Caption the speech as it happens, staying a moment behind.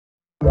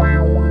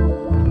General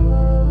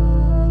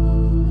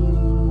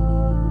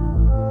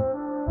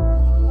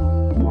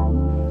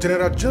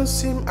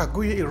Johnson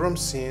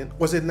Aguiyi-Ironsi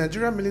was a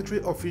Nigerian military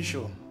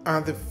official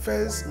and the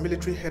first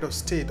military head of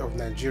state of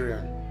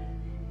Nigeria.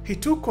 He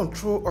took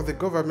control of the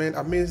government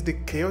amidst the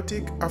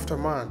chaotic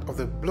aftermath of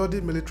the bloody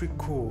military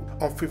coup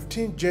on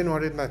 15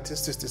 January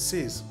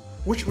 1966,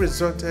 which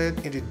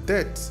resulted in the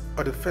death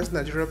of the first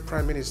Nigerian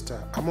Prime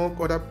Minister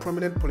among other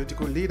prominent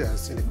political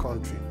leaders in the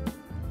country.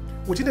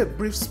 Within a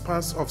brief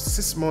span of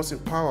 6 months in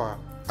power,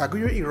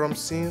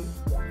 Aguiyi-Ironsi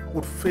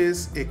would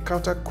face a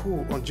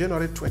counter-coup on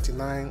January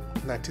 29,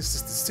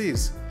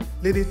 1966,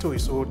 leading to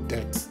his own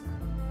death.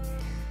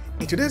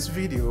 In today's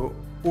video,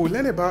 we will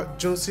learn about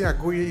Johnson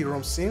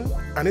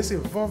Aguiyi-Ironsi and his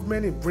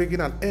involvement in bringing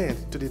an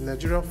end to the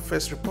Nigerian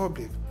First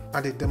Republic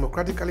and the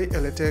democratically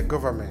elected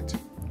government,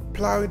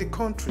 plowing the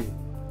country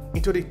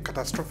into the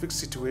catastrophic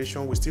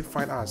situation we still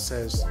find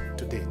ourselves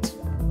to date.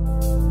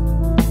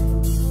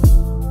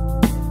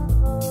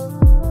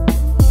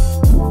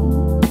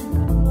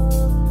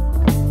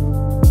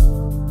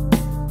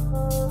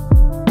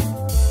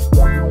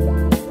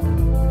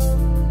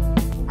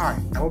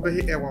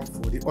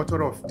 The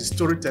author of the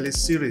storytelling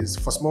series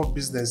for small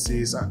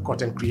businesses and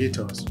content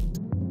creators.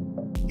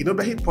 In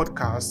Obehi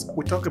podcast,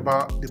 we talk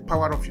about the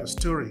power of your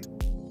story,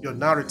 your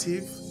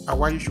narrative, and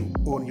why you should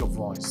own your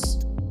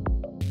voice.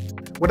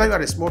 Whether you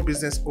are a small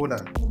business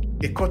owner,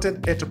 a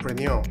content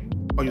entrepreneur,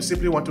 or you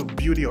simply want to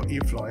build your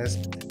influence,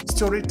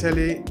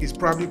 storytelling is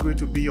probably going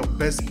to be your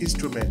best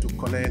instrument to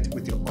connect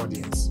with your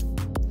audience.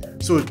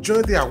 So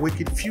join the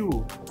awakened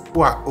few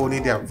who are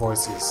owning their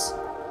voices.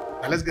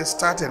 Now let's get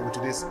started with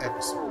today's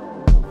episode.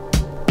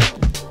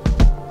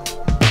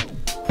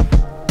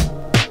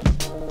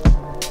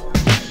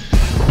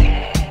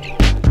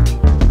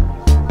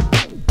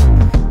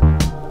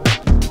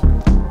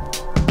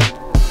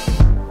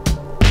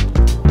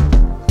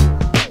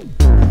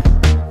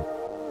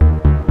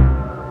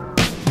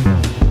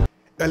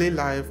 Early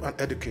life and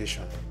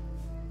education.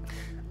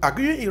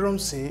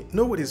 Aguiyi-Ironsi,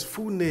 known with his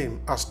full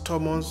name as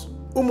Thomas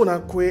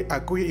Umunakwe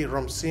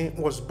Aguiyi-Ironsi,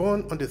 was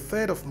born on the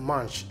 3rd of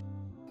March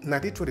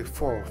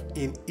 1924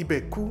 in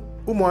Ibeku,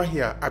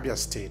 Umuahia, Abia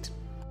State.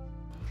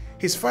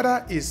 His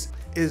father is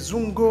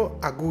Ezungo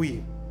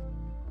Aguiyi.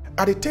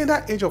 At the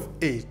tender age of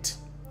 8,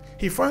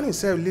 he found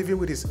himself living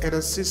with his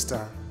elder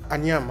sister,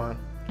 Anyama,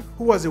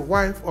 who was the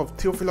wife of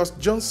Theophilus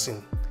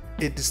Johnson,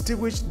 a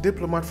distinguished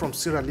diplomat from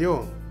Sierra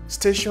Leone,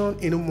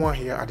 stationed in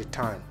Umuahia at the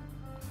time.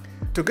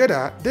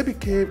 Together, they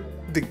became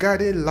the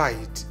guiding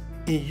light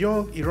in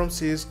young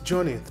Ironsi's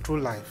journey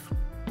through life.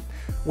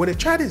 When a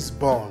child is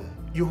born,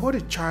 you hold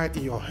a child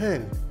in your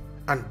hand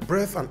and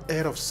breathe an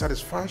air of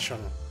satisfaction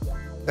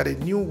that a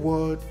new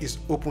world is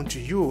open to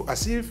you,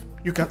 as if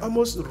you can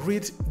almost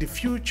read the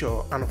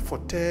future and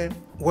foretell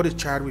what the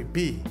child will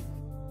be.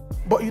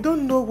 But you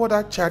don't know what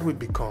that child will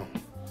become.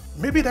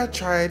 Maybe that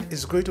child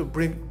is going to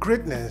bring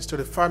greatness to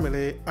the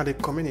family and the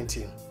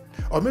community,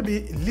 or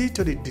maybe lead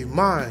to the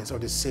demise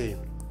of the same,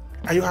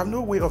 and you have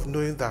no way of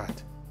knowing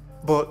that.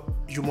 But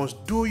you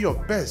must do your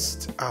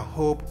best and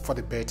hope for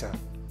the better.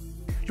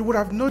 You would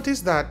have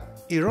noticed that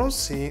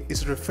Ironsi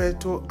is referred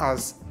to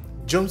as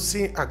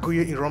Johnson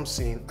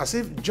Aguiyi-Ironsi, as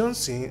if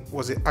Johnson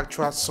was the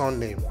actual son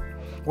name.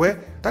 Well,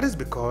 that is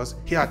because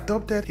he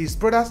adopted his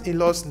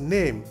brother-in-law's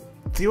name,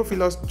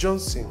 Theophilus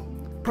Johnson,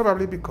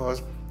 probably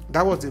because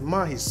that was the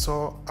man he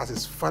saw as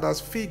his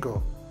father's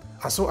figure,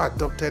 and so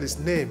adopted his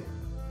name.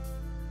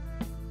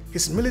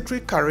 His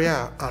military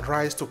career and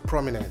rise to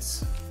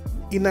prominence.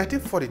 In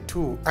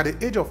 1942, at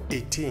the age of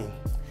 18,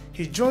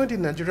 he joined the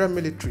Nigerian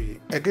military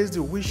against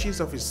the wishes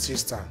of his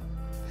sister.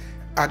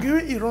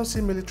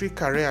 Aguiyi-Ironsi's military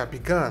career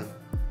began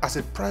as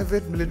a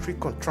private military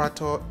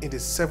contractor in the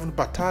 7th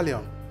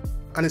Battalion,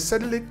 and he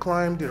steadily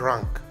climbed the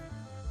rank.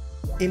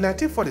 In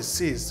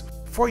 1946,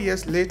 4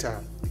 years later,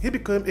 he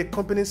became a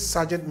company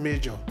sergeant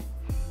major,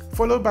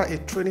 followed by a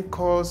training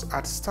course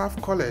at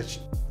Staff College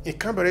in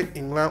Cambridge,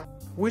 England,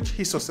 which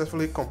he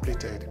successfully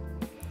completed.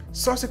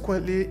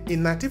 Subsequently,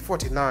 in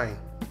 1949,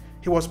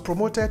 he was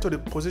promoted to the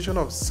position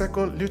of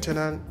second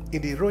lieutenant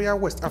in the Royal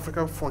West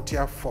African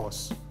Frontier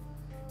Force.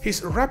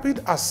 His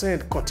rapid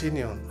ascent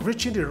continued,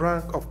 reaching the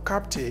rank of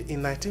captain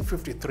in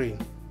 1953,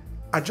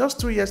 and just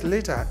 2 years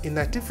later, in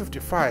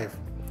 1955,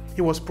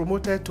 he was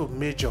promoted to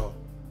major.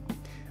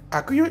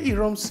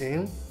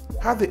 Aguiyi-Ironsi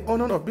had the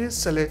honor of being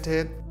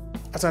selected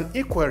as an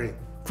equerry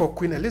for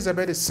Queen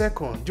Elizabeth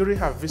II during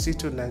her visit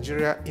to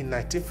Nigeria in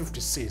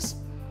 1956.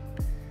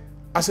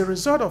 As a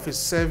result of his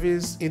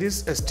service in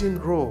this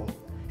esteemed role,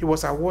 he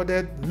was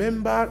awarded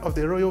Member of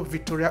the Royal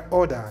Victoria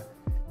Order,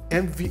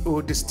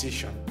 MVO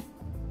distinction.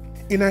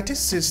 In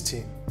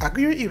 1960,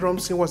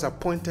 Aguiyi-Ironsi was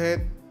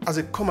appointed as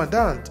a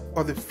commandant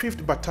of the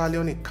 5th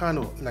Battalion in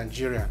Kano,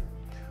 Nigeria,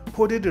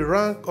 holding the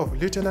rank of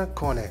Lieutenant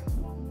Colonel.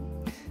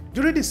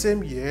 During the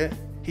same year,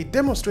 he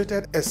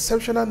demonstrated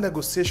exceptional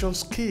negotiation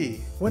skill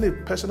when he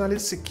personally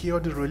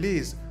secured the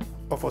release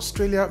of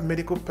Australian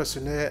medical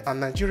personnel and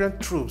Nigerian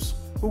troops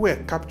who were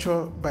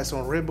captured by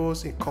some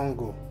rebels in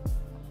Congo.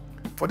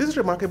 For this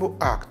remarkable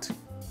act,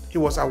 he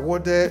was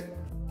awarded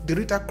the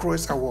Rita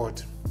Croix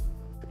Award.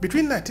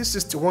 Between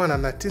 1961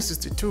 and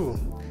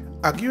 1962,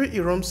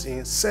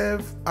 Aguiyi-Ironsi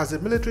served as a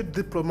military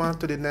diplomat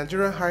to the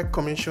Nigerian High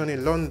Commission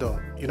in London,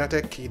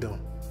 United Kingdom.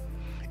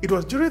 It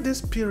was during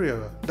this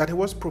period that he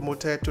was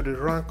promoted to the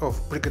rank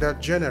of Brigadier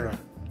General.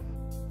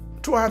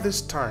 Throughout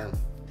this time,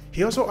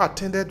 he also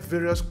attended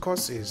various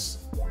courses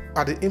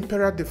at the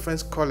Imperial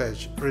Defense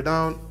College,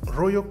 renowned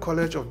Royal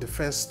College of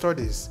Defense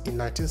Studies in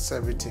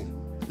 1970,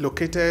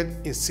 located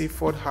in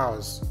Seaford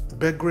House,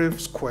 Belgrave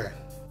Square.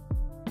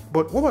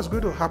 But what was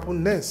going to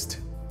happen next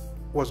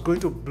was going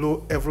to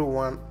blow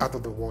everyone out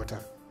of the water.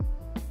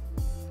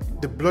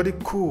 The bloody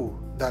coup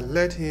that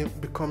led him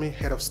becoming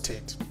head of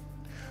state.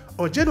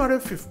 On January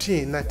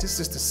 15,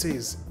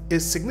 1966, a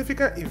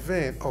significant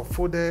event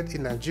unfolded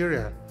in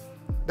Nigeria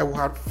that will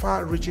have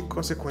far-reaching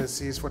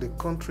consequences for the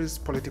country's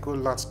political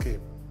landscape.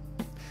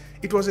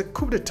 It was a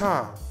coup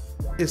d'etat,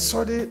 a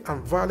sudden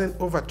and violent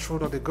overthrow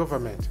of the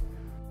government,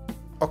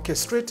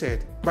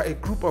 orchestrated by a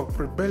group of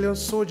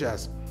rebellious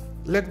soldiers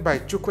led by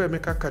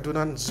Chukwuemeka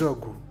Kaduna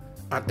Nzogu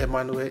and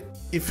Emmanuel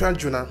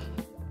Ifeanjuna.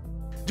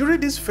 During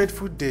this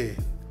fateful day,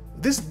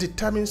 this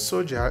determined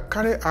soldier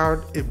carried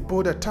out a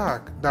bold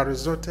attack that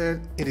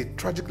resulted in the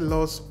tragic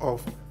loss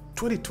of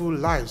 22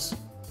 lives.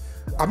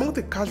 Among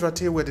the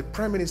casualties were the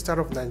Prime Minister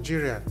of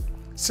Nigeria,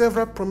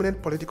 several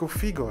prominent political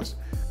figures,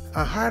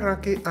 and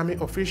high-ranking army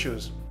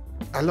officials,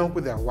 along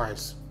with their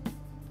wives.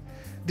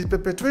 The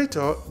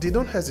perpetrator did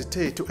not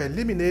hesitate to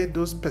eliminate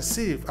those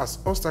perceived as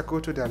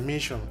obstacles to their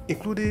mission,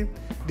 including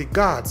the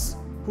guards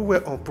who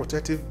were on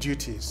protective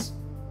duties.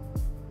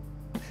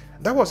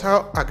 That was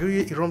how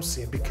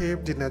Aguiyi-Ironsi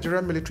became the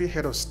Nigerian military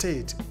head of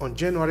state on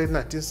January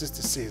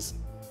 1966.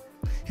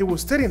 He would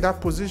stay in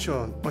that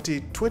position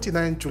until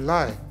 29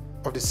 July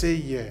of the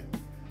same year,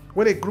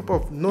 when a group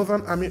of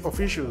Northern Army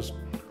officials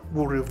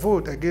would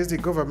revolt against the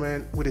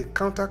government with a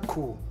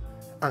counter-coup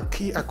and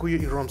kill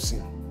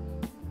Aguiyi-Ironsi.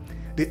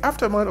 The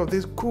aftermath of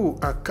this coup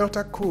and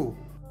counter-coup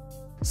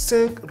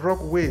sent rock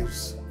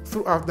waves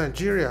throughout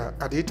Nigeria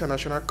and the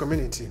international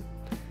community,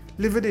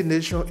 leaving the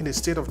nation in a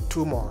state of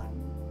turmoil.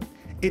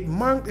 It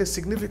marked a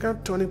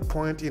significant turning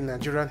point in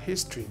Nigerian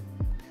history,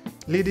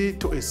 leading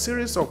to a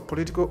series of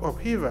political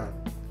upheaval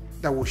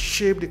that will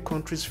shape the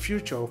country's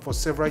future for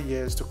several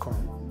years to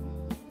come.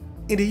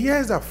 In the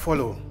years that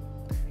followed,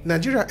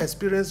 Nigeria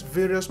experienced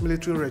various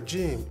military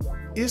regimes,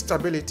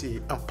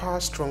 instability, and power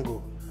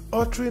struggle,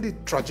 altering the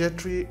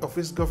trajectory of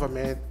its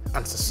government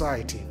and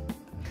society.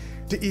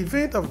 The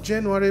event of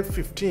January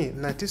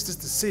 15,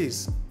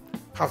 1966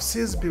 have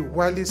since been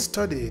widely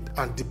studied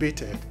and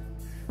debated.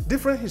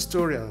 Different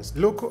historians,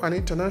 local and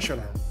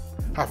international,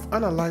 have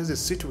analyzed the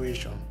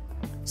situation,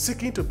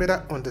 seeking to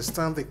better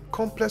understand the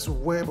complex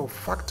web of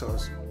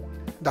factors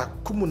that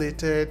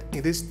culminated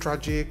in this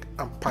tragic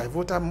and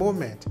pivotal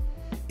moment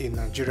in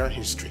Nigerian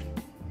history.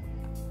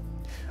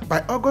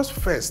 By August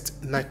 1,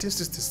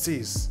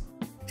 1966,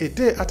 a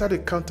day after the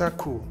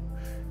counter-coup,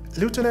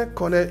 Lieutenant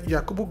Colonel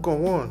Yakubu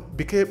Gowon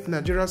became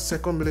Nigeria's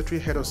second military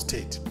head of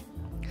state.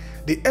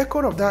 The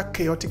echo of that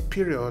chaotic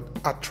period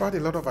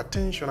attracted a lot of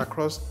attention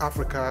across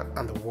Africa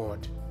and the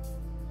world.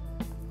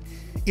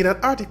 In an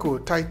article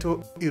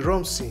titled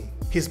Ironsi,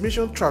 His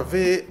Mission,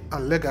 Travail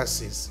and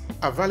Legacies,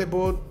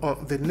 available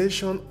on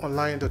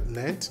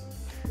thenationonline.net,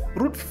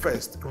 Ruth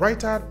First,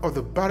 writer of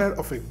The Barrel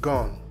of a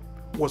Gun,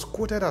 was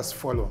quoted as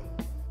follows: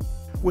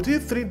 "Within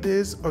 3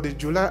 days of the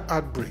July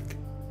outbreak,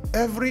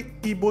 every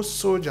Igbo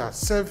soldier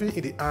serving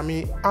in the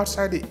army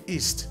outside the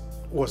East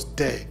was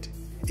dead,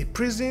 in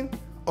prison,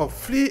 or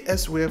flee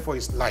elsewhere for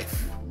his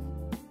life."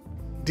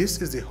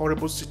 This is the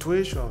horrible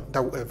situation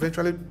that will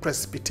eventually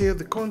precipitate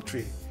the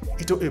country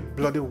into a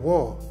bloody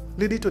war,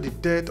 leading to the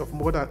death of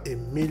more than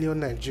 1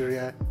 million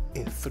Nigerians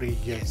in 3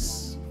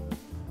 years.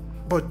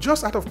 But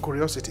just out of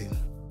curiosity,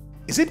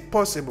 is it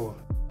possible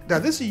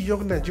that these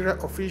young Nigerian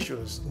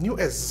officials knew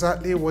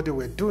exactly what they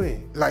were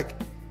doing, like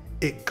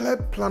a clear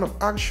plan of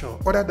action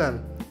other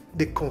than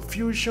the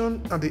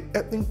confusion and the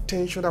ethnic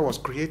tension that was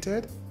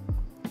created?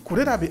 Could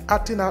they have been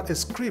acting out a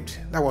script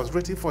that was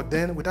written for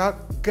them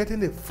without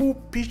getting a full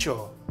picture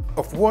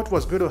of what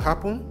was going to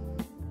happen?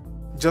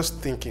 Just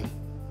thinking.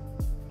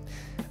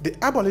 The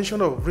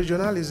abolition of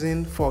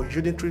regionalism for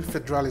unitary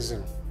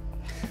federalism.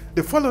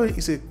 The following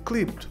is a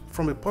clip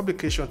from a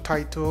publication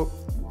titled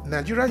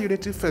Nigeria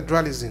Unitary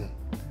Federalism,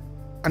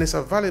 and is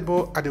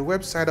available at the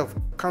website of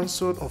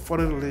Council on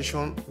Foreign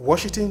Relations,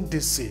 Washington,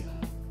 D.C.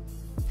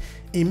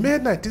 In May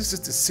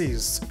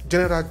 1966,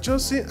 General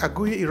Johnson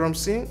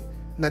Aguiyi-Ironsi,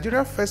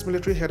 Nigeria's first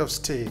military head of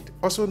state,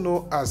 also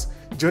known as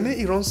Johnny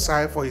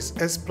Ironsi for his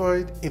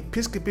exploit in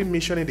peacekeeping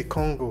mission in the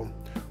Congo,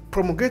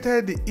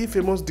 promulgated the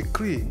infamous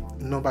Decree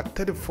No.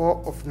 34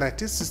 of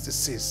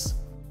 1966,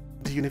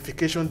 the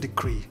Unification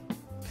Decree.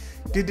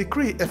 The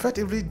decree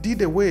effectively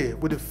did away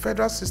with the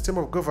federal system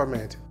of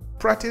government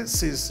practiced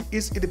since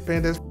its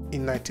independence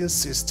in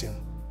 1960.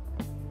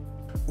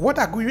 What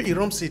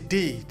Aguiyi-Ironsi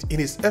did in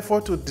his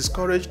effort to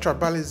discourage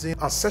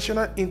tribalism and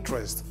sectional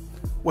interest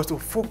was to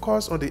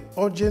focus on the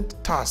urgent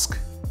task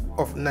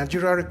of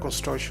Nigeria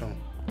reconstruction.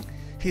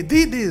 He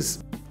did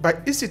this by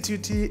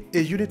instituting a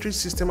unitary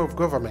system of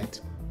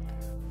government.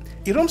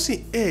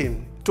 Ironsi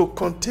aimed to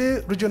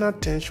contain regional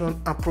tension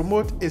and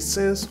promote a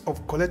sense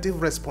of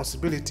collective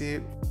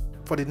responsibility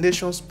for the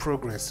nation's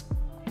progress.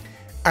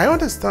 I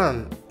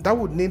understand that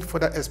would need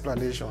further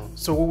explanation,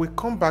 so we will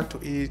come back to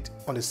it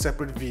on a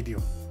separate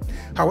video.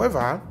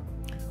 However,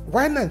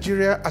 while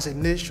Nigeria as a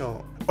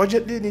nation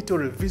urgently needs to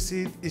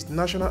revisit its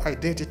national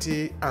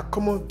identity and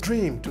common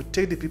dream to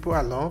take the people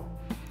along,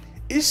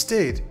 each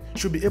state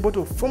should be able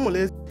to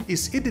formulate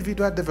its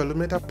individual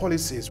developmental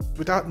policies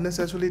without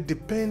necessarily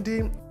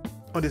depending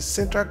on the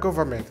central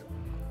government,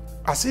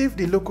 as if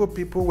the local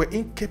people were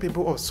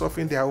incapable of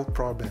solving their own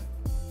problem.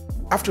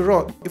 After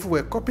all, if we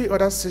were copying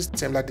other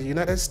systems like the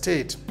United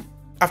States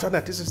after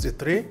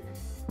 1963,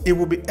 it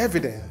would be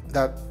evident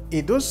that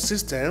in those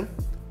systems,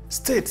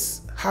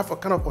 states have a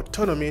kind of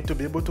autonomy to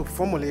be able to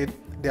formulate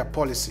their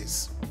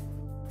policies.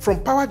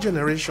 From power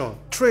generation,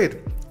 trade,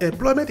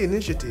 employment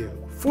initiative,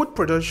 food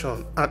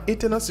production, and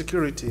internal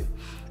security,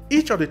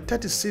 each of the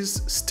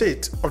 36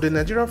 states of the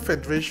Nigerian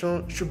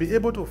Federation should be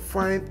able to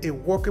find a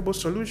workable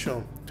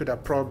solution to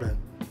that problem,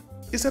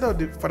 instead of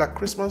the Father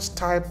Christmas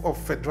type of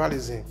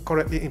federalism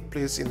currently in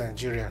place in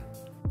Nigeria.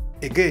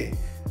 Again,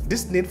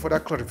 this needs further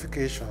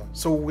clarification,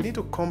 so we need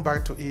to come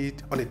back to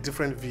it on a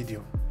different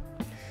video.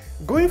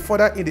 Going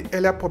further in the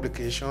earlier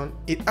publication,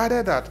 it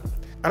added that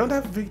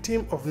another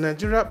victim of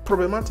Nigeria's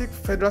problematic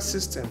federal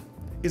system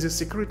is the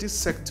security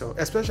sector,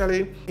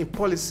 especially in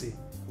policy,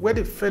 where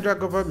the federal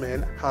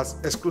government has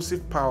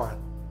exclusive power.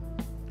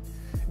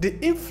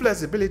 The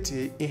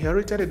inflexibility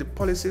inherited in the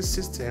policy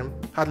system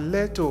had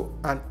led to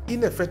an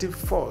ineffective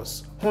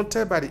force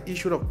haunted by the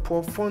issue of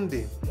poor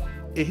funding,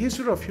 a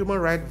history of human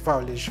rights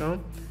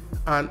violation,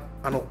 and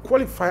an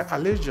unqualified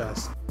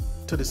allegiance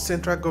to the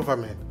central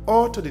government,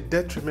 or to the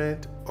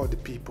detriment of the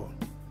people.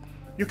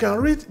 You can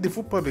read the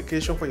full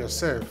publication for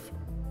yourself.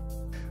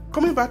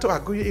 Coming back to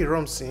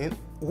Aguiyi-Ironsi,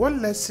 what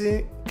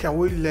lesson can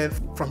we learn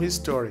from his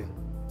story?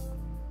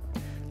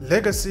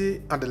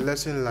 Legacy and the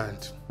lesson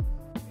learned.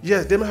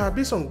 Yes, there may have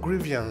been some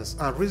grievance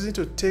and reason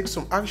to take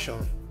some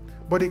action,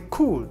 but the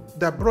coup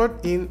that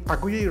brought in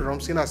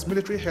Aguiyi-Ironsi as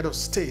military head of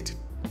state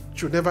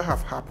should never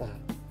have happened.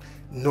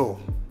 No,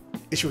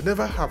 it should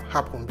never have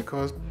happened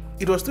because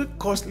it was too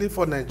costly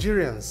for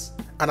Nigerians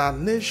and our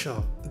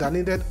nation that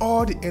needed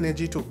all the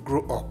energy to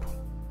grow up.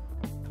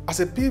 As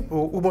a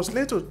people, we must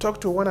learn to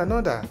talk to one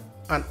another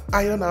and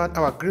iron out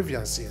our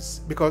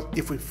grievances, because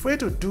if we fail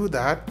to do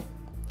that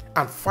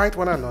and fight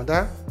one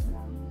another,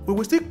 we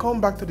will still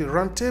come back to the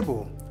round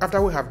table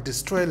after we have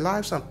destroyed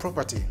lives and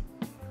property.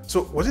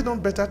 So was it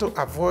not better to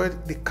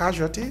avoid the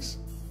casualties?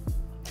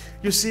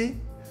 You see,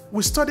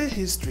 we study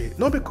history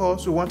not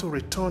because we want to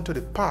return to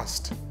the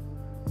past,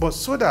 but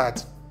so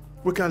that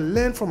we can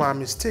learn from our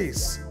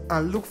mistakes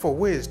and look for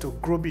ways to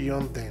grow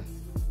beyond them.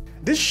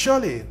 This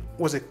surely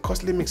was a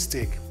costly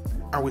mistake,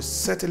 and we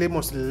certainly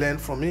must learn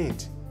from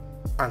it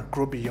and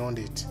grow beyond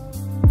it.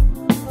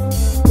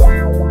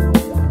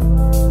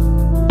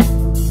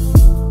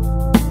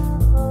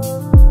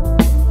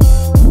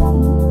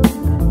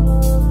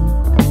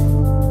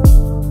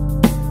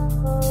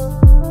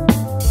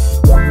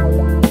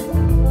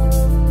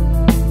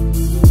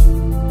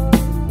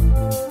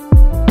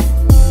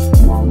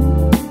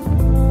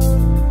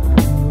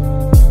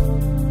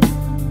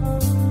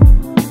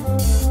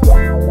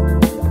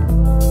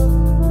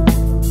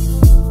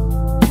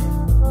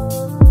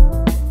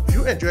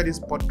 Enjoy this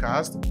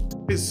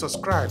podcast, please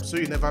subscribe so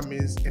you never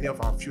miss any of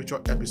our future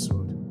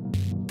episodes.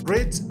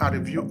 Rate and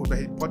review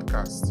Overhead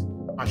Podcast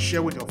and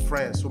share with your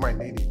friends who might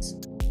need it.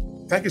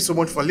 Thank you so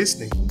much for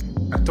listening,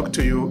 and talk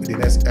to you in the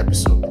next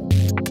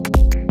episode.